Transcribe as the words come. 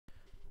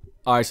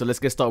Alright, so let's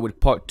get started with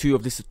part 2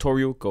 of this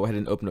tutorial. Go ahead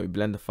and open up your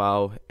Blender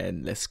file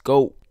and let's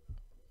go.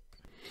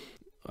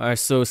 Alright,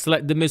 so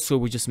select the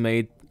midsole we just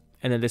made,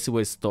 and then this is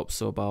where it stops,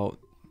 so about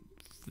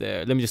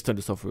there. Let me just turn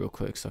this off real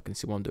quick so I can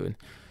see what I'm doing.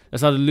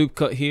 Let's add a loop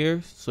cut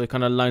here, so it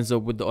kind of lines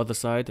up with the other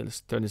side. Let's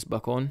turn this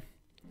back on.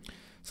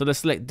 So let's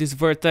select this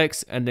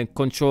vertex and then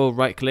control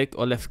right click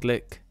or left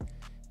click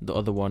the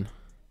other one.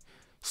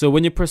 So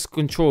when you press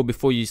control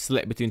before you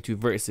select between two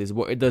vertices,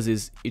 what it does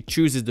is it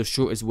chooses the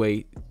shortest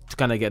way to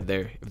kind of get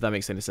there, if that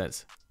makes any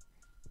sense.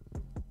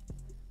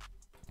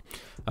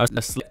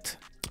 Let's select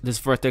this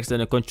vertex,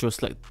 then control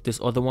select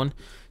this other one.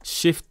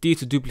 Shift D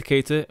to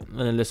duplicate it, and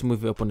then let's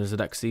move it up on the Z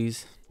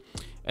axis.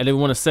 And then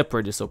we want to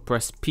separate it, so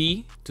press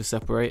P to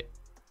separate,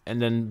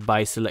 and then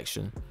by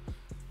selection.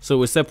 So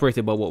we're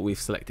separated by what we've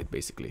selected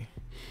basically.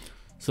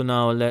 So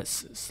now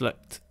let's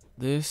select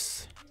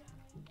this,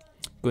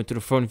 go into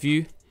the front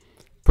view.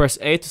 Press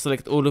A to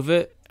select all of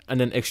it, and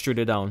then extrude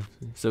it down.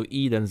 So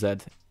E then Z,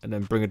 and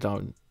then bring it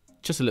down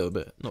just a little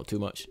bit, not too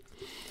much.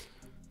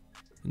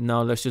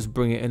 Now let's just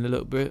bring it in a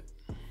little bit.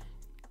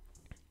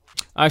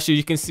 Actually,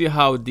 you can see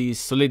how the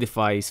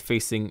solidify is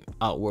facing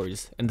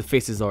outwards, and the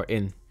faces are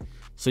in.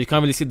 So you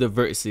can't really see the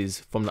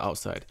vertices from the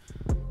outside.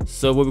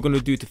 So what we're going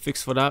to do to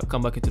fix for that,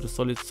 come back into the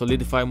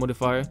solidify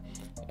modifier,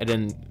 and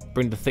then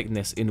bring the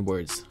thickness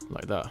inwards,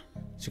 like that.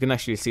 So you can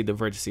actually see the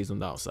vertices on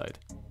the outside.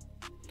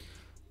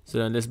 So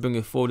then let's bring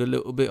it forward a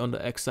little bit on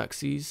the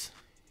x-axis,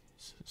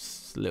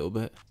 just a little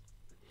bit,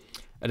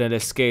 and then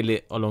let's scale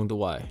it along the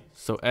y.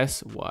 So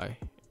S, Y,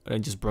 and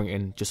then just bring it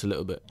in just a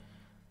little bit,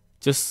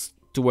 just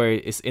to where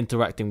it's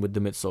interacting with the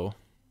midsole.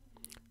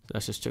 So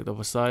let's just check the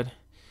other side.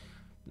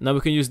 Now we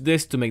can use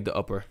this to make the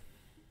upper.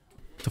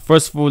 So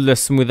first of all,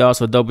 let's smooth out,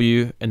 so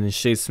W, and then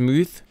shade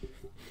smooth,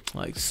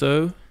 like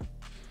so.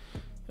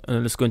 And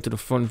then let's go into the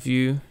front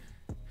view,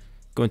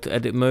 go into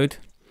edit mode,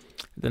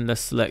 then let's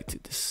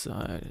select this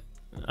side.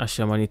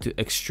 Actually, I might need to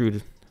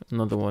extrude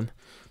another one.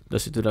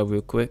 Let's just do that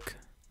real quick.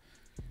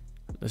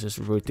 Let's just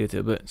rotate it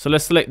a bit. So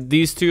let's select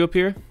these two up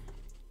here,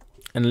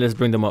 and let's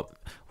bring them up.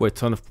 We're a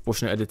ton of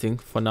proportional editing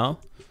for now.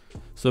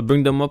 So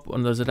bring them up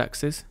on the Z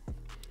axis,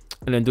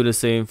 and then do the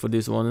same for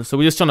this one. So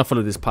we're just trying to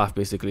follow this path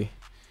basically,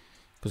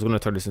 because we're going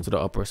to turn this into the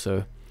upper.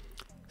 So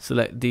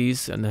select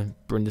these, and then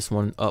bring this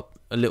one up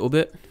a little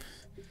bit.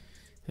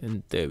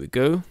 And there we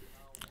go.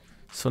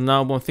 So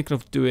now what I'm thinking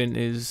of doing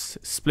is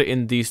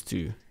splitting these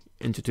two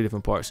into two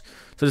different parts.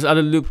 So let's add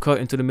a loop cut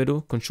into the middle,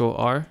 control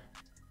R,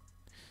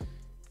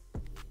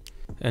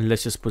 and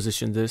let's just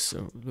position this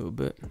a little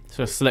bit.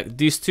 So select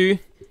these two,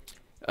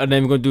 and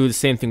then we're going to do the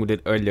same thing we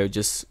did earlier,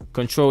 just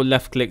control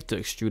left click to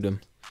extrude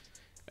them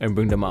and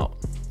bring them out.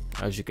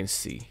 As you can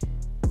see,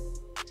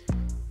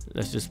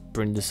 let's just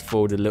bring this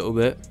forward a little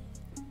bit.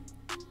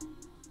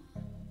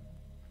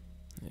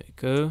 There you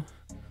go.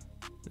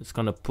 Let's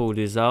kind of pull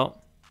this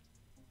out,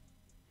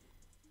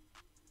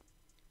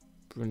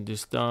 bring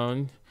this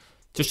down.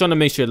 Just trying to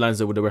make sure it lines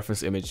up with the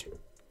reference image.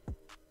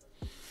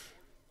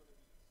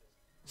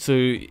 So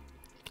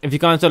if you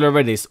can't tell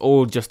already, it's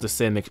all just the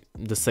same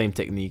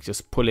technique,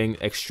 just pulling,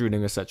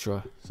 extruding,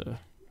 etc. So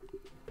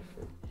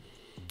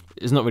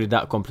it's not really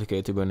that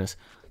complicated, to be honest.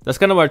 That's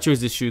kind of why I chose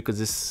this shoe,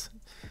 because it's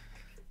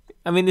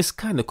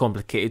kind of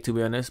complicated, to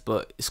be honest,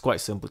 but it's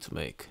quite simple to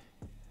make.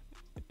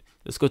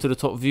 Let's go to the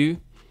top view,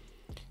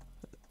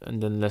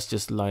 and then let's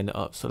just line it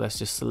up. So let's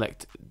just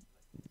select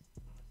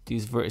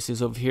these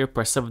vertices over here,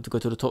 press 7 to go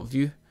to the top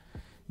view,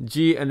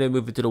 G, and then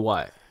move it to the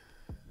Y.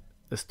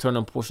 Let's turn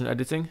on portion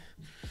editing,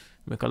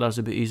 make our lives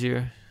a bit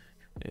easier.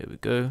 There we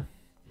go.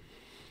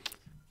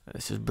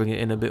 Let's just bring it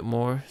in a bit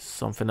more,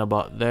 something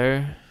about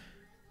there.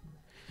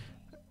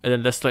 And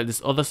then let's select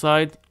this other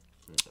side,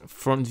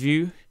 front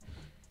view,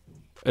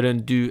 and then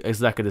do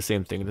exactly the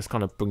same thing. Let's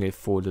kind of bring it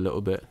forward a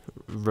little bit,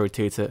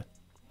 rotate it,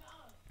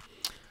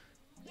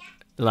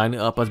 line it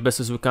up as best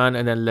as we can,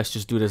 and then let's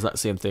just do the exact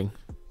same thing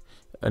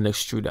and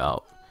extrude it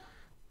out.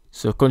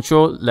 So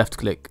control left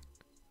click.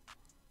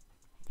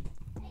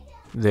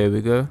 There we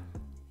go.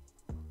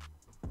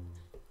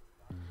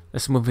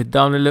 Let's move it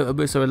down a little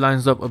bit so it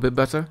lines up a bit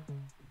better.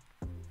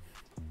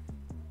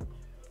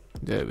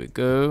 There we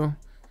go.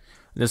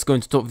 Let's go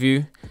into top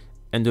view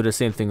and do the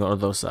same thing on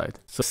the other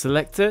side. So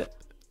select it,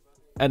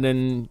 and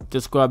then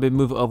just grab it,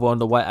 move it over on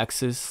the Y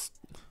axis.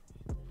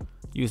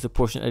 Use the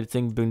portion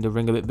editing, bring the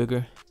ring a bit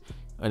bigger,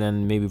 and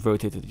then maybe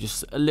rotate it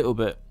just a little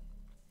bit.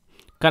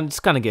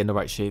 Just kind of get in the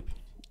right shape.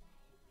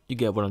 You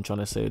get what I'm trying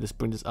to say. Let's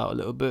bring this out a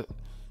little bit,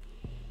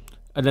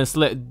 and then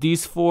select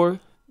these 4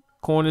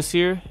 corners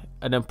here,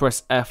 and then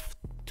press F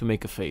to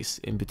make a face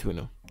in between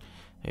them.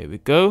 There we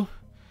go.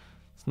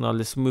 So now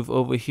let's move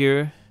over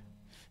here.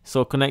 It's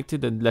all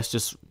connected, and let's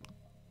just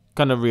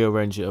kind of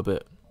rearrange it a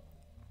bit,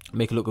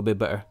 make it look a bit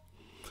better.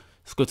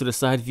 Let's go to the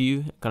side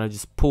view, kind of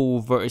just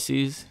pull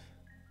vertices.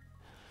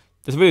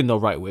 There's really no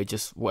right way,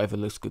 just whatever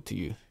looks good to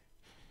you.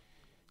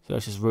 So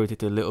let's just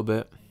rotate it a little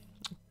bit,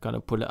 kind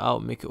of pull it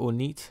out, make it all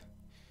neat,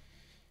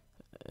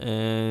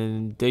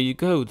 and there you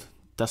go.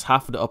 That's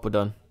half of the upper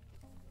done.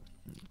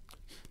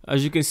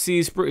 As you can see,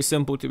 it's pretty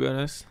simple, to be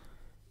honest.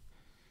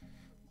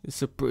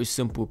 It's a pretty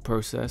simple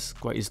process,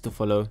 quite easy to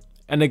follow.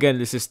 And again,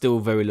 this is still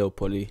very low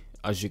poly,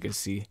 as you can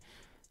see.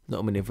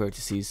 Not many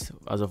vertices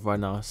as of right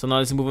now. So now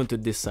let's move on to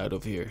this side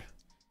over here.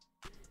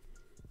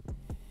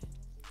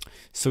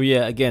 So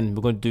yeah, again,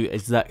 we're going to do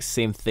exact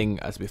same thing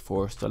as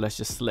before. So let's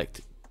just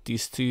select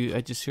these two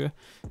edges here.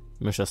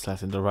 Make sure I'm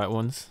selecting the right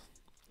ones.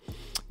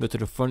 Go to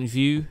the front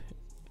view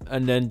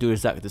and then do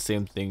exactly the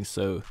same thing.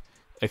 So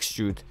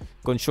extrude,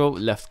 control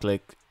left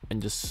click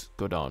and just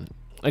go down.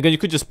 Again, you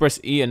could just press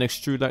E and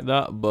extrude like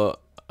that,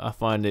 but I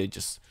find it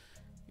just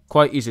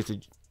quite easy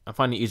to, I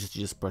find it easier to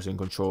just press in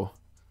control.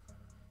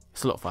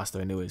 It's a lot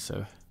faster anyway,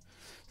 so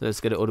let's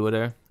get it all the way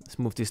there. Let's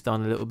move this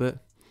down a little bit.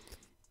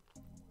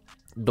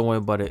 Don't worry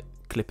about it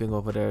clipping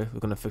over there, we're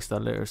gonna fix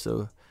that later.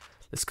 So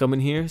let's come in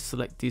here,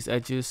 select these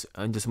edges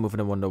and just moving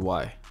them on the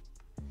Y.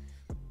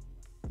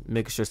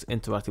 Make sure it's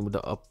interacting with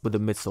the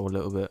midsole a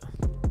little bit.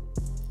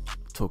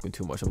 Talking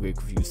too much, I'm getting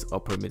confused.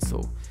 Upper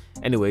midsole.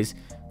 Anyways,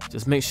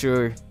 just make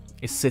sure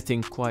it's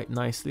sitting quite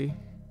nicely.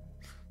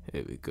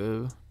 Here we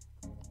go.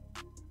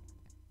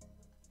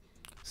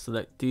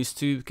 Select these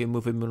two, we can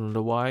move them on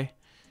the Y.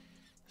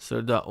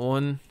 So that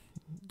one,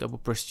 double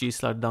press G,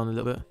 slide down a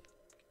little bit.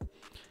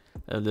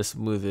 And let's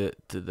move it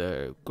to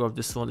there. Grab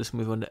this one, let's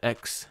move on the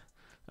X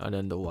and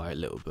then the Y a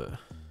little bit.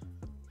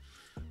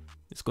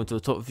 Let's go to the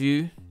top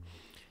view.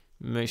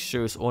 Make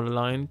sure it's all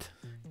aligned.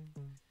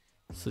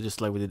 So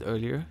just like we did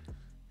earlier.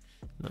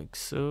 Like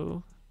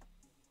so.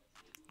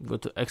 Go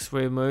to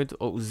X-ray mode,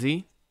 Alt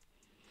Z.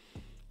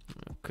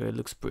 Okay,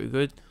 looks pretty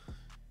good.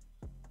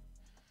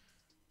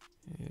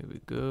 Here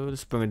we go.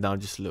 Let's bring it down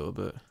just a little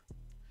bit.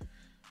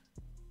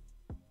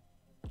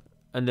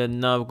 And then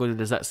now we're going to do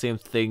the exact same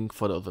thing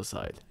for the other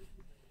side.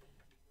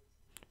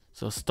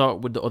 So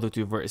start with the other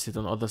two vertices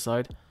on the other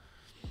side.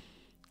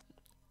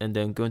 And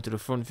then go into the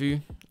front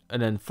view.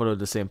 And then follow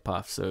the same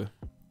path. So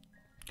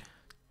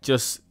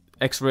just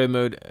X-ray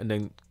mode and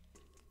then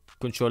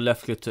control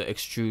left click to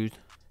extrude.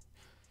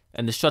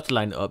 And just try to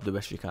line it up the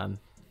best you can.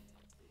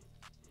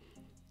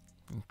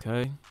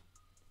 Okay.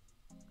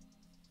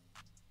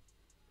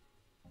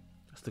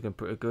 It's looking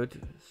pretty good.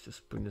 Let's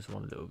just bring this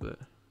one a little bit.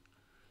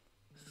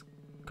 Just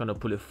kind of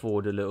pull it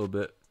forward a little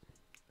bit.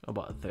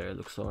 About there, it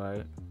looks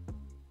alright.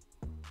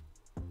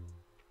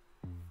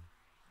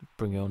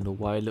 Bring it on the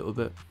Y a little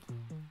bit.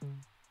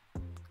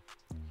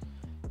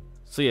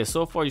 So yeah,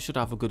 so far you should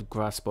have a good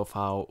grasp of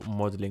how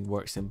modeling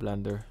works in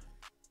Blender.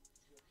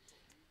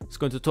 Let's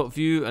go into top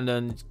view and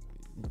then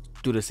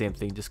do the same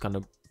thing, just kind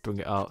of bring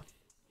it out.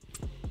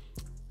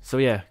 So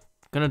yeah,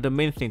 kind of the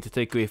main thing to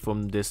take away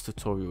from this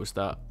tutorial is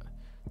that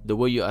the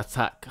way you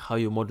attack how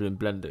you model in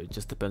Blender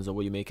just depends on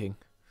what you're making.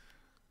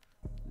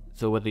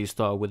 So whether you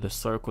start with a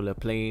circle, a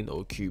plane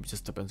or a cube,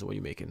 just depends on what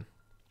you're making.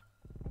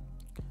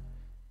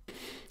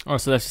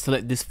 Alright, so let's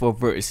select these 4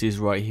 vertices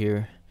right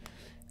here.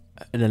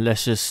 And then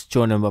let's just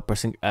join them by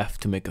pressing F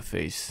to make a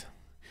face.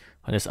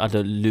 And let's add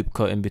a loop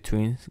cut in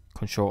between,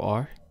 Control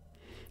R.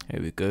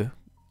 Here we go.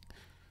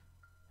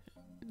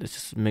 Let's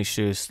just make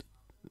sure it's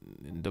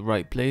in the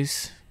right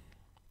place.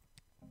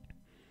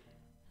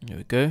 There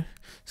we go.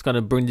 Let's kind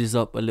of bring this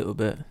up a little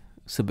bit.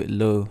 It's a bit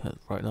low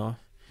right now.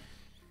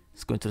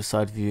 Let's go into the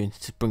side view and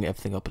just bring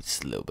everything up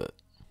just a little bit.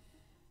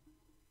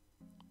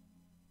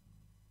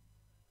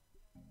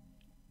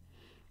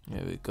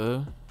 There we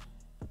go.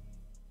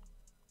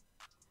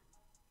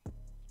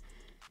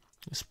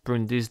 Let's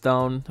bring this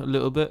down a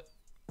little bit.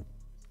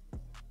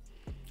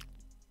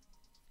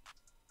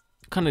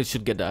 Kind of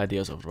should get the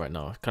ideas of right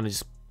now. Kind of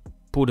just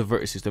pull the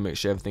vertices to make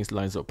sure everything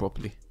lines up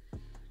properly.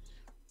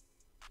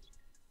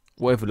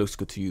 Whatever looks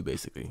good to you,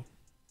 basically.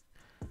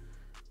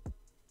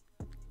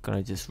 Kind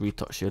of just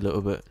retouch it a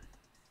little bit.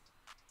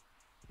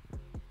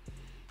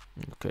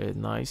 Okay,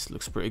 nice.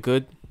 Looks pretty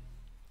good.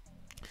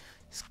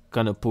 Let's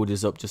kind of pull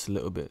this up just a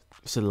little bit,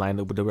 just to line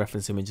up with the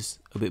reference images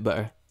a bit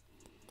better.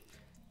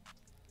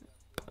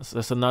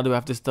 So now that we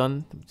have this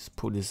done, just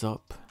pull this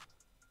up.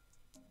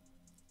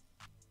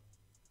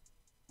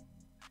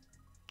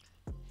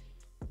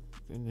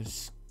 And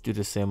just do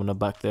the same on the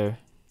back there.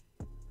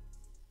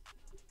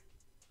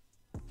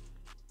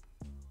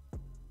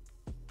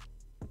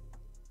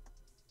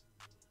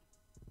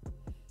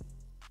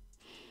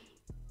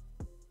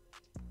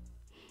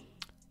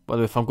 By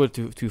the way, if I'm going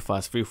too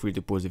fast, feel free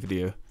to pause the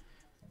video.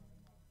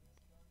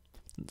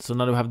 So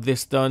now that we have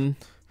this done,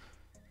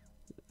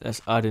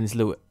 let's add in these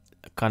little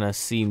kind of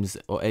seams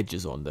or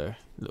edges on there,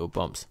 little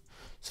bumps.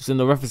 So it's in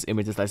the reference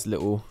image, there's like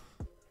little,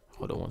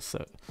 hold on one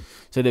sec.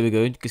 So there we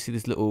go, you can see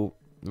this little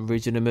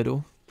ridge in the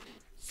middle.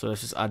 So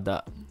let's just add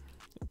that.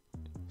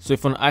 So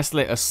if you want to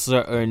isolate a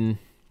certain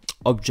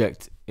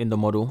object in the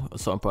model, a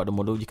certain part of the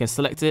model, you can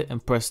select it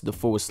and press the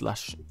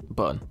 /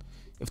 button,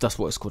 if that's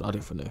what it's called. I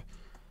don't know.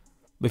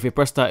 But if you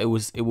press that, it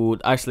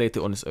would isolate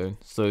it on its own.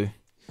 So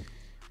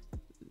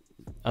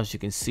as you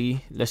can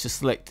see, let's just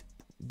select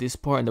this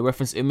part in the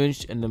reference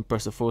image and then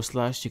press the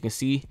 /. You can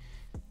see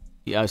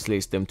it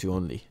isolates them two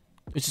only,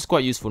 which is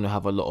quite useful to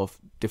have a lot of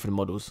different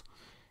models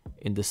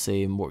in the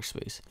same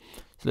workspace.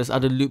 So let's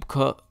add a loop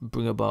cut,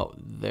 bring about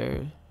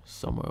there,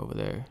 somewhere over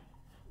there.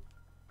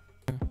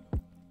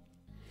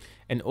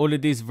 And all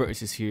of these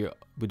vertices here,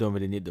 we don't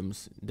really need them,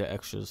 they're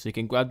extras. So you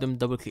can grab them,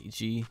 double click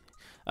G,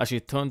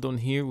 actually turn on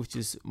here, which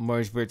is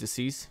merge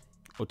vertices,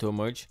 auto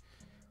merge.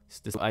 It's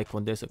this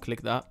icon there, so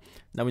click that.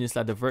 Now when you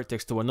slide the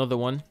vertex to another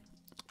one,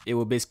 it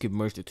will basically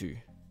merge the two,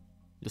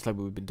 just like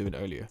we've been doing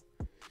earlier.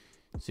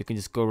 So you can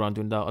just go around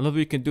doing that. Another way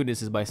you can do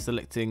this is by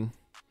selecting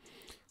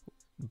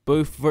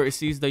both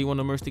vertices that you want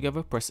to merge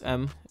together, press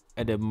M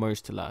and then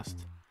merge to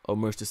last, or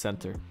merge to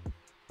center.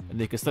 And then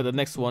you can select the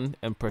next one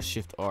and press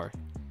Shift R.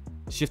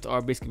 Shift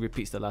R basically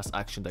repeats the last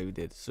action that you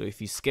did. So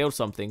if you scale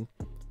something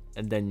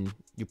and then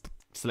you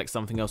select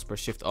something else, press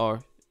Shift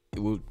R, it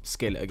will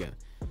scale it again.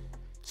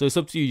 So it's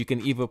up to you. You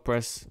can either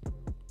press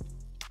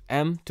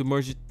M to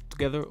merge it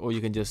together, or you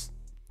can just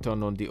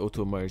turn on the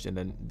auto merge and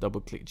then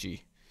double click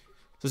G.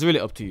 So it's really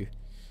up to you.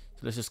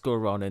 So let's just go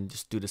around and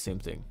just do the same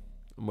thing.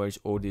 Merge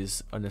all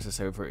these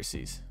unnecessary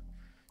vertices.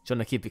 Trying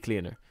to keep it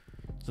cleaner.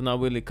 So now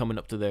we're really coming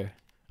up to there.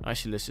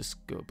 Actually, let's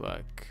just go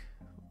back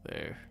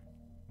there.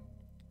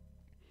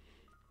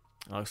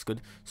 That looks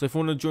good. So if you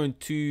want to join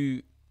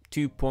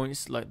two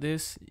points like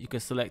this, you can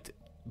select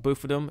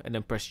both of them and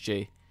then press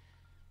J,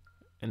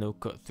 and it'll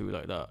cut through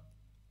like that.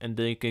 And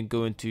then you can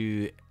go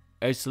into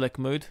edge select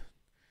mode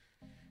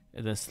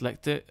and then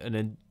select it and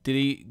then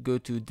delete, go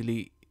to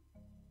delete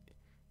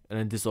and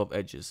then dissolve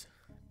edges,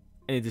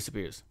 and it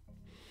disappears.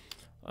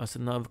 So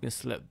now we can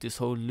select this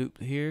whole loop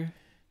here,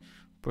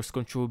 press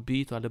Ctrl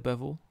B to add a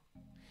bevel.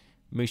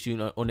 Make sure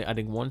you're only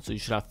adding one, so you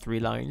should have 3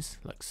 lines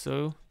like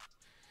so.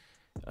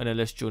 And then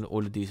let's join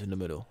all of these in the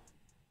middle.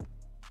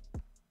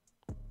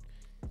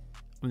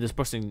 I'm just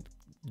pressing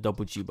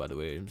double G, by the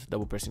way. I'm just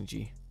double pressing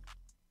G.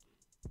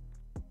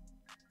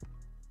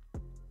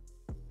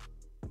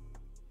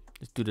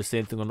 Let's do the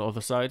same thing on the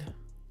other side.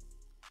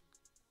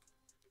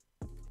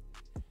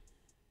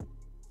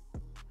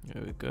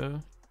 There we go.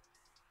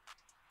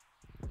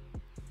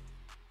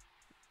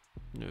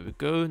 There we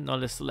go. Now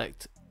let's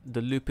select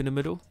the loop in the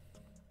middle,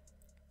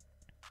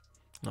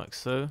 like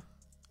so.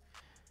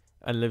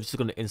 And we're just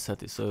going to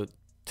insert it. So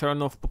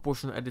turn off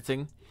proportional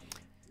editing,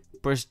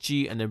 press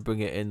G and then bring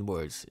it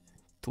inwards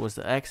towards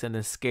the X, and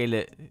then scale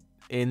it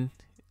in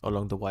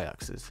along the Y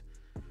axis.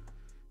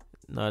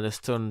 Now let's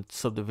turn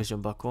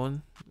subdivision back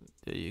on.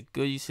 There you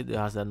go. You see it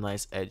has that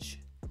nice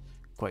edge,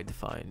 quite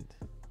defined.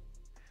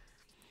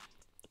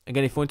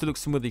 Again, if you want to look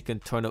smooth, you can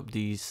turn up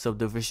the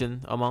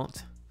subdivision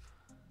amount,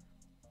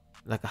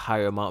 like a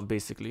higher amount,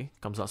 basically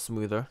comes out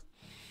smoother.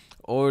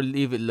 Or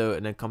leave it low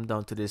and then come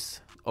down to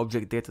this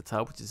object data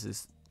tab, which is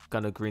this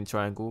kind of green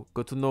triangle.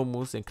 Go to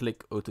normals and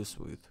click auto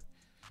smooth.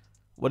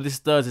 What this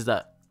does is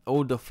that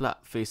all the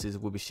flat faces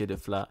will be shaded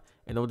flat,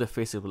 and all the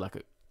faces with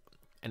like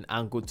an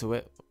angle to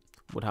it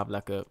would have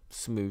like a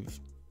smooth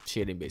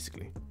shading,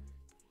 basically,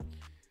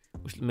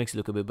 which makes it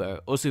look a bit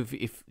better. Also,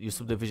 if your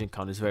subdivision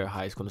count is very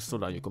high, it's going to slow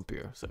down your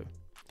computer, so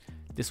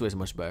this way is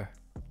much better.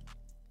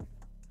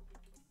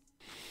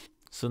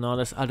 So now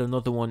let's add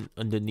another one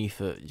underneath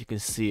it. You can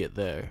see it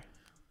there.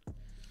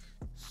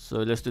 So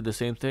let's do the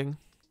same thing.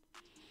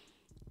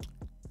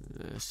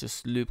 Let's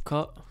just loop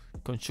cut,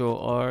 Control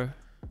R.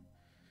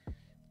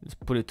 Let's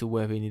put it to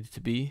wherever you need it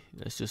to be.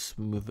 Let's just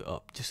move it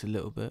up just a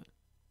little bit,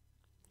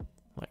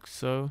 like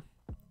so.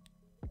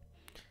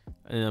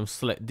 And then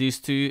select these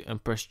two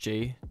and press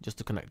J just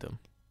to connect them.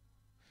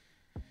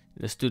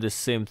 Let's do the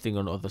same thing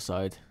on the other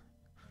side.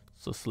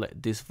 So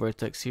select this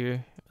vertex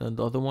here and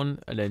the other one,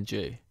 and then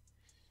J.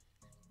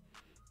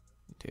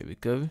 There we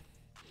go.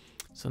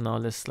 So now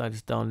let's slide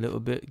this down a little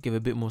bit, give a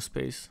bit more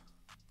space.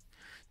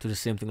 Do the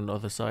same thing on the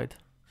other side.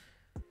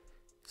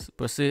 So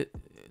press it,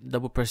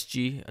 double press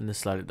G, and then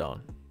slide it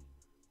down.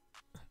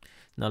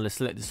 Now let's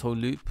select this whole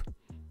loop,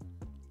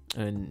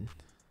 and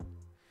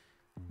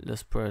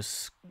let's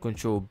press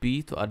Ctrl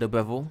B to add a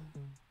bevel.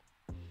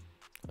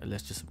 And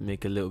let's just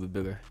make it a little bit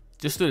bigger.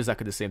 Just do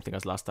exactly the same thing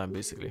as last time,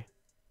 basically.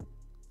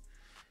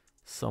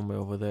 Somewhere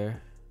over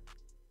there.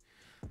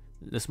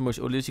 Let's merge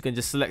all these. You can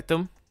just select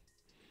them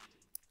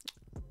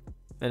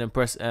and then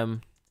press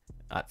M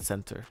at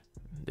center.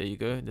 There you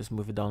go. Just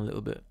move it down a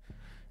little bit,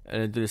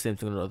 and then do the same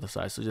thing on the other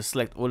side. So just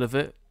select all of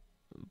it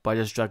by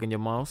just dragging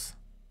your mouse,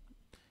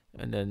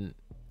 and then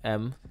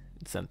M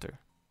center.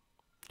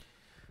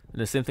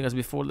 And the same thing as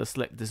before. Let's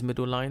select this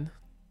middle line.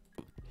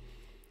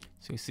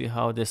 So you see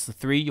how there's the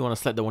 3. You want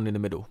to select the one in the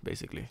middle,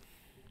 basically.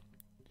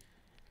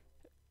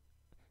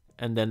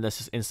 And then let's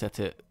just insert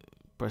it.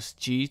 Press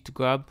G to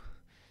grab,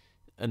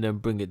 and then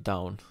bring it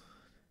down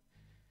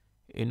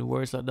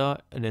inwards like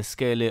that, and then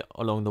scale it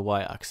along the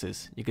Y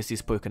axis. You can see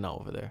it's poking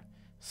out over there.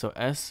 So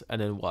S and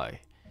then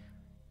Y,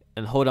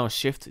 and hold down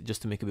Shift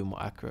just to make it a bit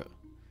more accurate.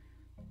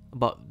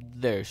 About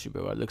there should be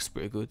right. Looks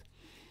pretty good.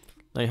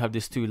 Now you have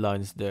these 2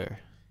 lines there.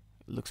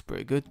 It looks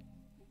pretty good.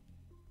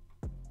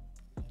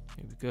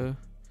 Here we go.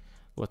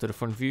 Go to the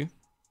front view.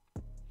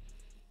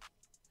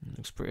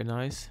 Looks pretty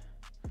nice.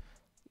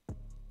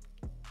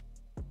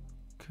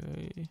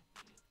 Okay.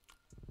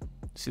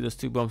 See those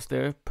 2 bumps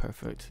there?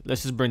 Perfect.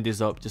 Let's just bring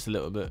this up just a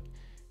little bit.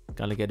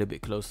 Kind of get a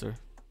bit closer.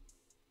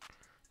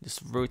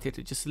 Just rotate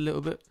it just a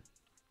little bit.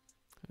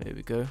 There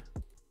we go.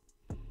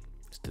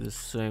 Let's do the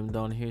same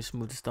down here.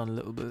 Smooth this down a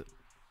little bit.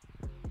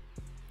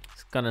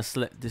 Let's kind of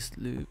select this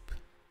loop.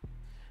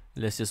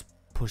 Let's just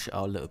push it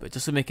out a little bit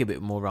just to make it a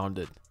bit more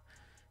rounded.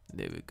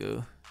 There we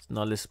go. So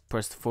now let's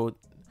press forward.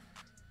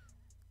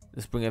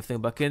 Let's bring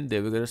everything back in.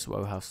 There we go. That's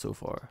what we have so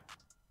far.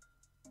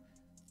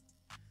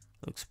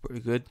 Looks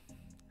pretty good.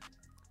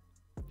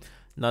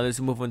 Now let's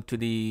move on to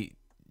the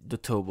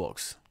toe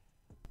box.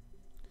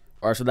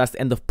 Alright, so that's the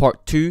end of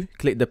part 2.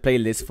 Click the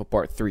playlist for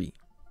part 3.